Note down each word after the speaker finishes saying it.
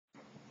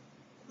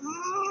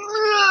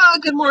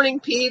Good morning,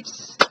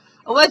 peeps.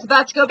 I was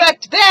about to go back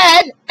to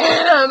bed,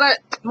 but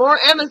more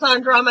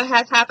Amazon drama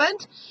has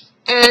happened.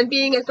 And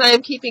being as I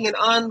am keeping an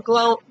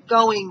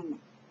ongoing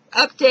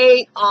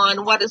update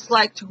on what it's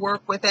like to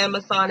work with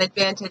Amazon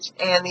Advantage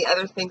and the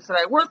other things that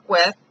I work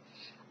with,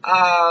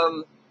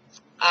 I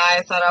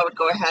thought I would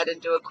go ahead and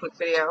do a quick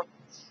video.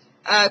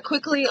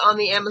 Quickly on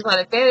the Amazon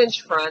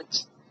Advantage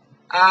front,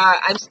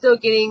 I'm still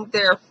getting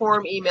their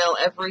form email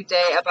every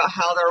day about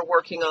how they're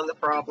working on the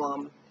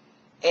problem.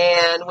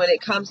 And when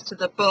it comes to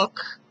the book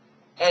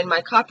and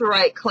my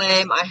copyright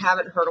claim, I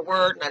haven't heard a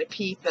word, not a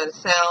peep, not a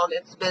sound.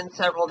 It's been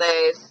several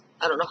days.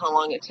 I don't know how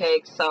long it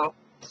takes. So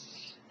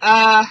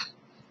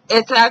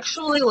it's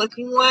actually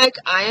looking like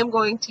I am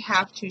going to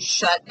have to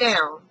shut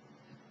down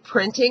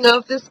printing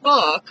of this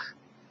book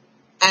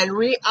and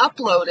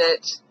re-upload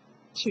it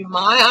to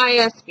my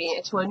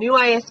ISBN, to a new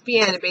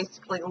ISBN, and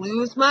basically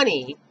lose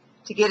money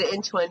to get it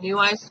into a new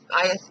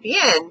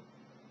ISBN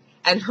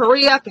and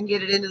hurry up and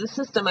get it into the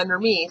system under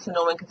me so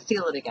no one can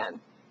steal it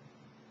again.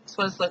 That's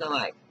what it's looking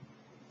like.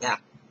 Yeah.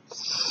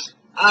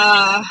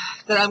 That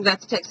I'm going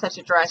to take such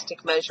a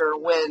drastic measure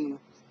when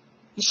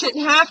you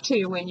shouldn't have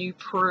to, when you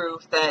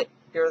prove that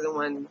you're the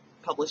one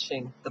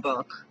publishing the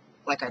book,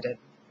 like I did.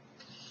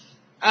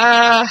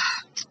 I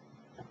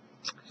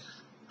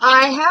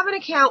have an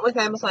account with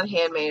Amazon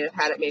Handmade. I've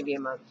had it maybe a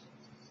month.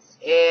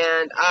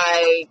 And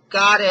I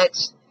got it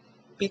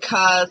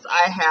because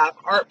I have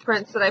art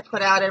prints that I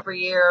put out every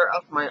year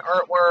of my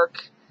artwork,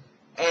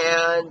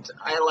 and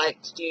I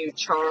like to do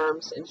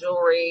charms and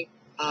jewelry.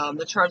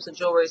 The charms and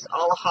jewelry is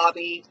all a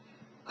hobby,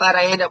 but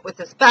I end up with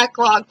this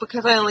backlog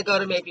because I only go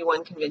to maybe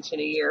one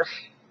convention a year.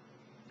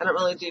 I don't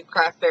really do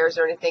craft fairs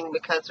or anything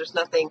because there's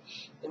nothing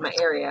in my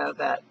area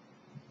that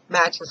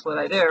matches what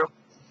I do.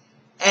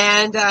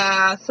 And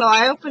so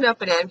I opened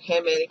up an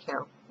Handmade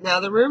account. Now,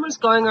 the rumor's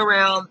going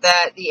around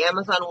that the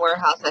Amazon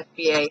Warehouse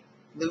FBA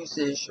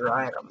loses your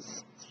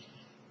items.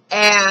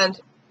 And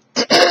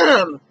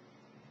how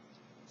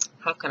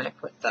can I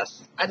put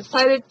this? I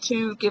decided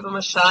to give them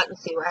a shot and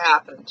see what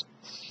happened.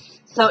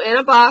 So in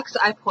a box,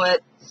 I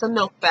put some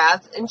milk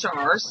baths in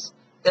jars.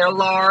 They're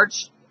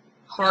large,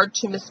 hard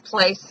to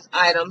misplace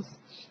items.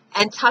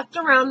 And tucked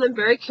around them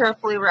very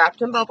carefully,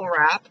 wrapped in bubble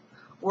wrap,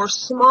 were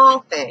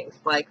small things,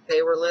 like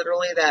they were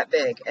literally that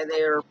big. And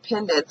they are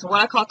pendants, what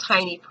I call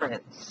tiny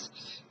prints.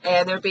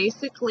 And they're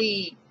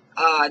basically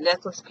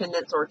necklace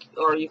pendants, or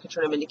you could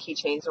turn them into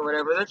keychains or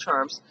whatever, they're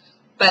charms,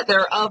 but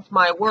they're of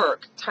my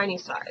work, tiny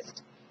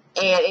sized.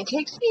 And it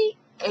takes me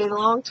a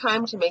long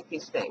time to make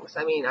these things.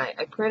 I mean,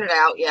 I print it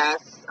out,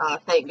 yes,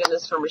 thank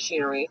goodness for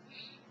machinery,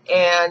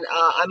 and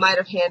I might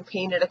have hand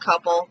painted a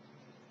couple,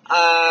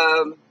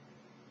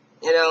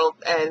 you know,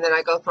 and then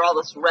I go through all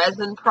this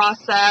resin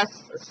process.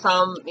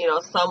 Some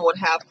would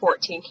have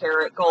 14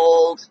 karat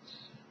gold,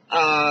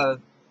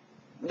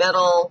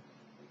 metal,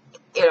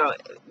 you know.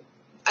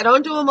 I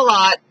don't do them a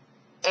lot,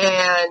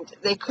 and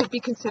they could be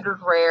considered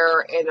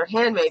rare, and they're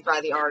handmade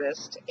by the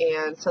artist,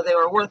 and so they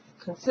were worth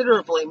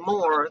considerably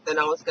more than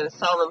I was going to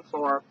sell them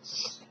for.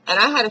 And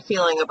I had a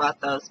feeling about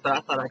those, but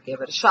I thought I'd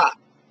give it a shot.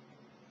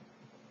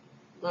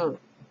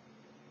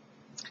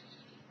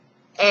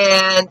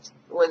 And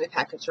when the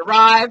package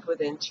arrived,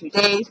 within 2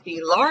 days,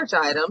 the large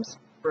items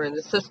were in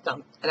the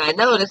system, and I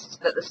noticed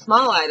that the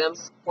small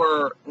items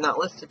were not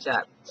listed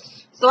yet.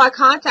 So I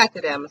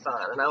contacted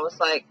Amazon, and I was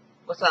like,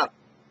 "What's up?"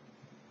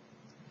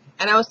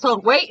 And I was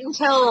told, wait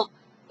until,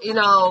 you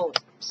know,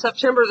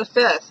 September the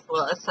 5th.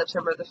 Well, it's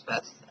September the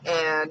 5th,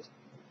 and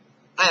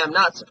I am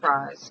not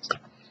surprised.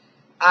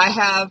 I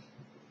have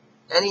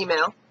an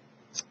email,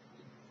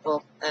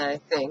 well, a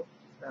thing.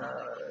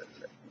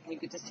 You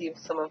get to see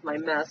some of my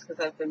mess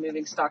because I've been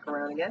moving stock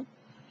around again.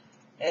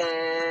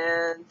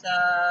 And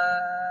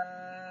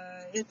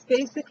it's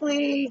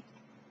basically,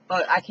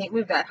 oh, I can't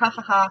move that. Ha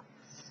ha ha.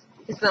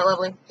 Isn't that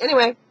lovely?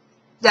 Anyway,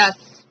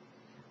 yes,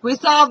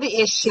 resolve the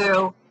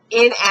issue.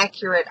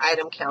 Inaccurate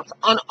item counts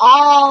on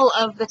all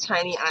of the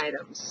tiny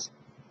items.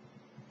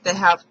 They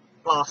have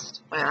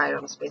lost my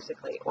items,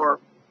 basically, or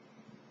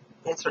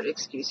insert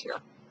excuse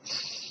here.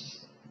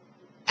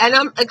 And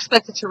I'm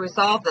expected to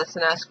resolve this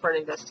and ask for an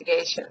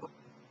investigation.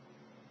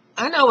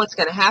 I know what's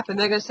going to happen.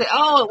 They're going to say,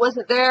 oh, it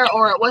wasn't there,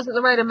 or it wasn't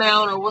the right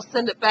amount, or we'll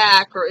send it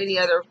back, or any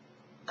other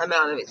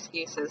amount of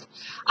excuses.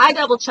 I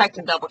double-checked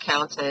and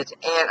double-counted,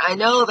 and I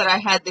know that I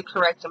had the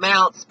correct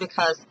amounts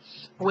because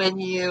when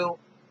you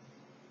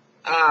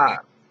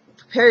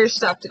prepare your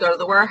stuff to go to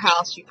the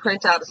warehouse, you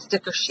print out a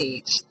sticker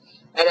sheet,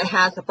 and it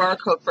has a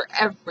barcode for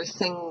every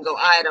single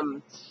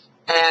item,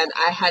 and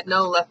I had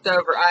no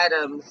leftover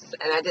items,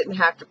 and I didn't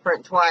have to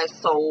print twice,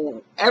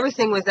 so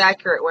everything was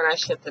accurate when I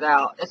shipped it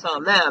out. It's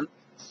on them.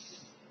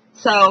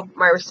 So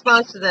my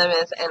response to them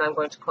is, and I'm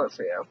going to quote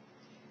for you,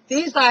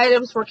 these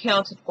items were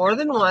counted more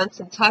than once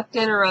and tucked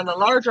in around the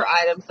larger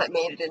items that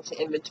made it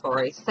into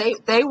inventory.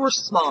 They were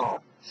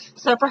small,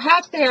 so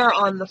perhaps they are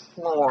on the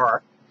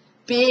floor,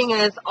 being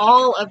as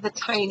all of the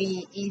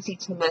tiny,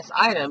 easy-to-miss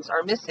items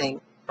are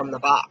missing from the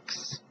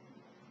box.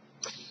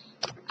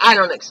 I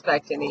don't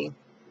expect any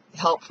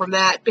help from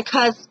that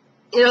because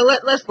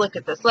let's look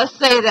at this. Let's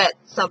say that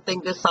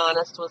something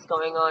dishonest was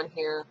going on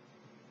here.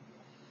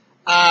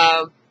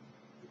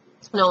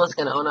 No one's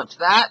going to own up to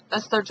that.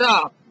 That's their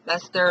job.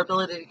 That's their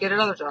ability to get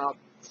another job.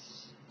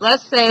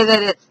 Let's say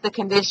that it's the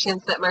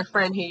conditions that my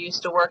friend who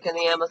used to work in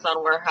the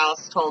Amazon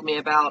warehouse told me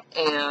about,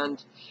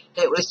 and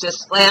it was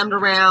just slammed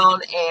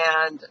around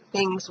and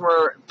things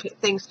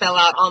fell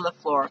out on the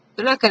floor.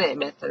 They're not going to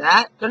admit to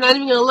that. They're not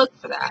even going to look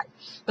for that.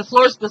 The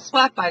floor's been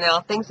swept by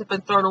now. Things have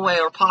been thrown away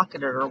or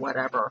pocketed or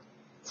whatever.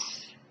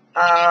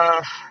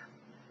 And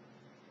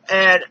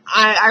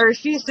I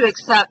refuse to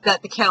accept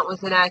that the count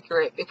was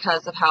inaccurate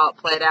because of how it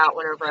played out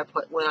when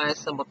I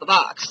assembled the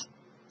box.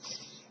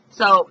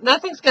 So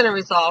nothing's going to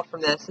resolve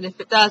from this, and if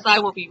it does, I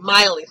will be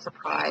mildly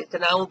surprised,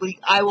 and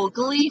I will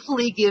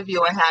gleefully give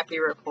you a happy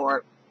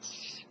report.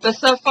 But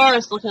so far,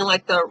 it's looking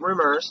like the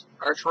rumors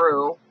are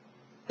true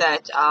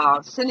that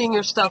sending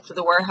your stuff to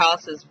the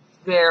warehouse is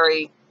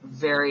very,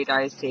 very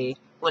dicey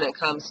when it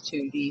comes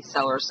to the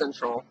Seller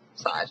Central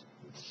side.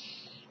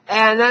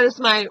 And that is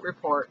my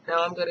report.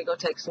 Now I'm going to go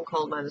take some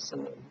cold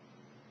medicine and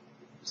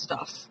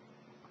stuff.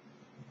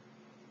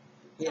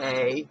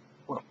 Yay.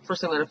 Well,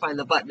 first I'm going to find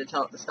the button to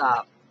tell it to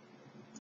stop.